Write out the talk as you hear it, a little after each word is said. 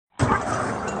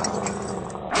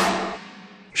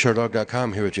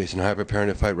SureDog.com here with Jason High, preparing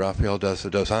to fight Rafael dos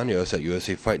Anjos at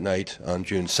UFC Fight Night on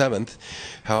June 7th.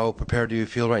 How prepared do you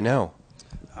feel right now?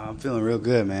 I'm feeling real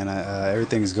good, man.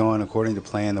 Everything's going according to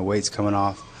plan. The weight's coming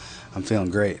off. I'm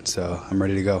feeling great, so I'm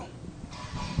ready to go.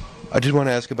 I did want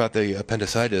to ask about the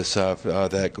appendicitis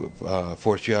that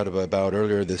forced you out of a bout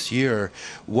earlier this year.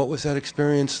 What was that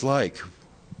experience like?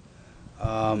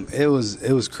 It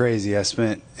was crazy. I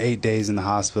spent 8 days in the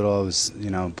hospital. I was,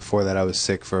 before that I was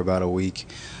sick for about a week,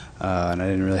 and I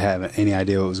didn't really have any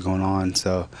idea what was going on.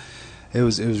 So it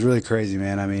was really crazy,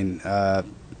 man. I mean,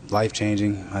 life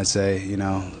changing, I'd say.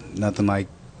 Nothing like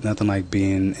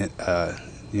being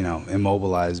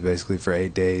immobilized basically for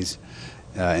 8 days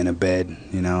in a bed.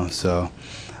 So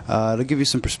it'll give you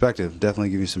some perspective. Definitely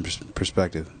give you some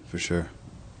perspective for sure.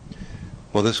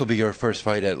 Well, this will be your first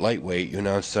fight at lightweight. You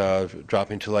announced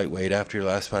dropping to lightweight after your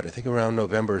last fight, I think around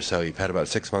November or so. You've had about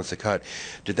 6 months to cut.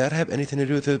 Did that have anything to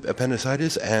do with the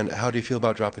appendicitis, and how do you feel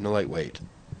about dropping to lightweight?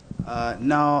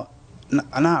 No,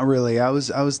 not really. I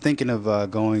was thinking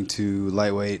of going to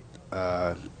lightweight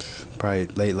probably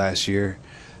late last year,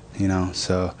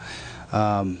 so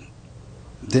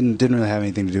didn't really have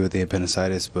anything to do with the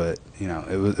appendicitis, but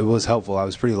it was helpful. I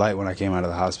was pretty light when I came out of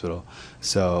the hospital,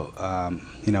 so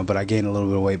but I gained a little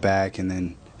bit of weight back, and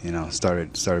then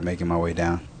started making my way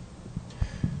down.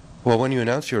 Well, when you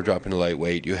announced you were dropping to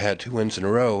lightweight, you had 2 wins in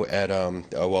a row at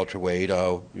a welterweight,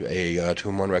 a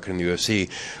 2-1 record in the UFC.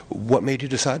 What made you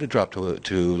decide to drop to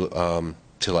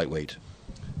lightweight?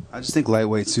 I just think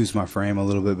lightweight suits my frame a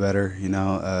little bit better.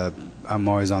 I'm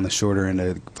always on the shorter end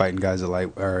of fighting guys at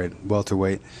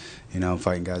welterweight.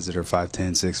 Fighting guys that are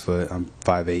 5'10", 6 foot. I'm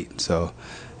 5'8", so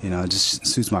it just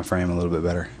suits my frame a little bit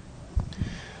better.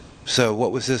 So,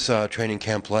 what was this training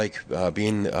camp like?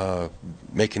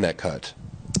 Making that cut?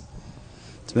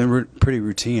 It's been pretty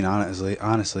routine, honestly.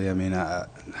 I mean, I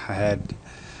had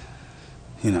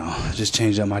just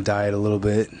changed up my diet a little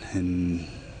bit, and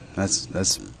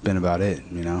that's been about it,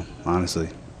 honestly.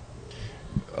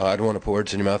 I don't want to put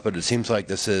words in your mouth, but it seems like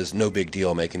this is no big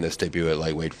deal making this debut at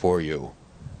lightweight for you.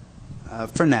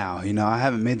 For now, I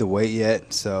haven't made the weight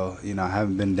yet, so I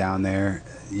haven't been down there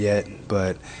yet,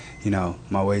 but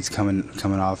my weight's coming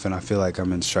off, and I feel like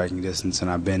I'm in striking distance,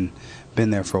 and I've been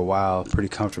there for a while, pretty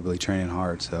comfortably training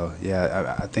hard. So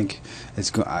yeah, I think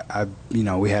it's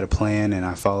we had a plan, and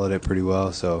I followed it pretty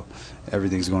well, so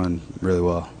everything's going really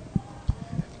well.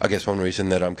 I guess one reason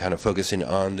that I'm kind of focusing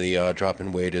on the drop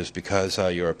in weight is because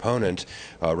your opponent,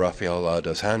 Rafael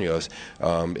dos Anjos,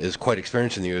 is quite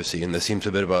experienced in the UFC, and this seems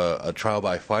a bit of a trial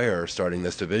by fire starting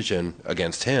this division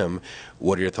against him.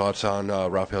 What are your thoughts on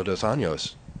Rafael dos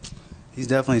Anjos? He's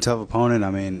definitely a tough opponent.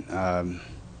 I mean, I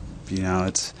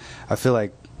feel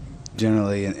like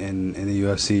generally in the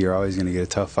UFC you're always going to get a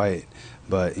tough fight,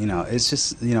 but it's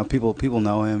just people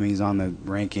know him. He's on the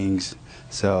rankings.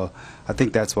 So I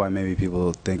think that's why maybe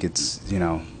people think it's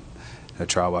a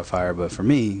trial by fire. But for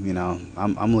me,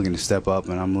 I'm looking to step up,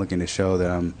 and I'm looking to show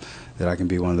that I can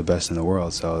be one of the best in the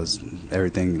world. So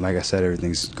everything, like I said,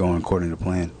 everything's going according to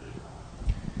plan.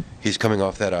 He's coming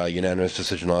off that unanimous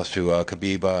decision loss to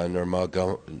Khabib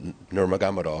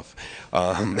Nurmagomedov.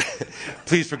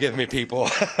 Please forgive me, people.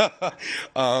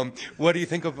 What do you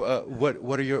think of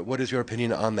what is your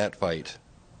opinion on that fight?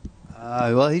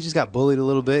 Well, he just got bullied a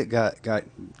little bit, got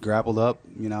grappled up,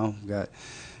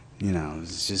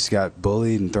 just got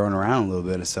bullied and thrown around a little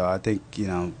bit. So I think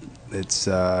it's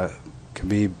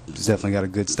Khabib's definitely got a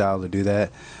good style to do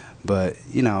that. But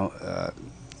I'm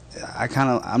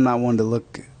not one to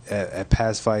look at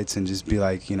past fights and just be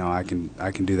like, I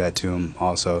can do that to him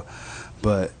also.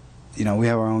 But we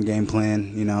have our own game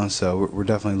plan, so we're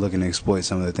definitely looking to exploit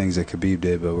some of the things that Khabib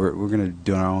did, but we're going to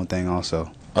do our own thing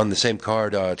also. On the same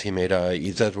card, teammate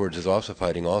Yves Edwards is also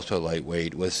fighting, also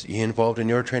lightweight. Was he involved in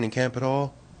your training camp at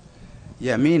all?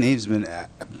 Yeah, me and Yves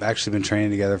actually been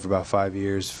training together for about 5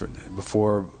 years.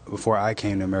 Before I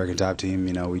came to American Top Team,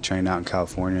 we trained out in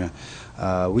California.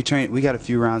 We got a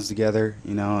few rounds together.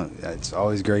 It's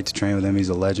always great to train with him. He's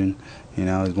a legend. He's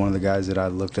one of the guys that I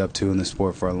looked up to in the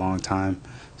sport for a long time.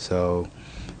 So,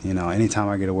 anytime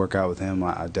I get to work out with him,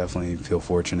 I definitely feel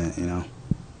fortunate.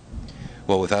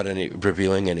 Well, without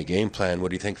revealing any game plan, what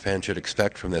do you think fans should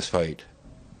expect from this fight?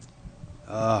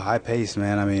 High pace,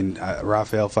 man. I mean,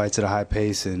 Rafael fights at a high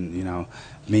pace, and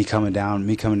me coming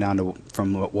down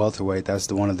from welterweight.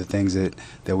 That's one of the things that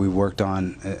we worked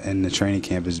on in the training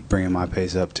camp, is bringing my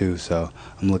pace up too. So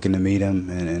I'm looking to meet him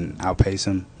and outpace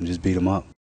him and just beat him up.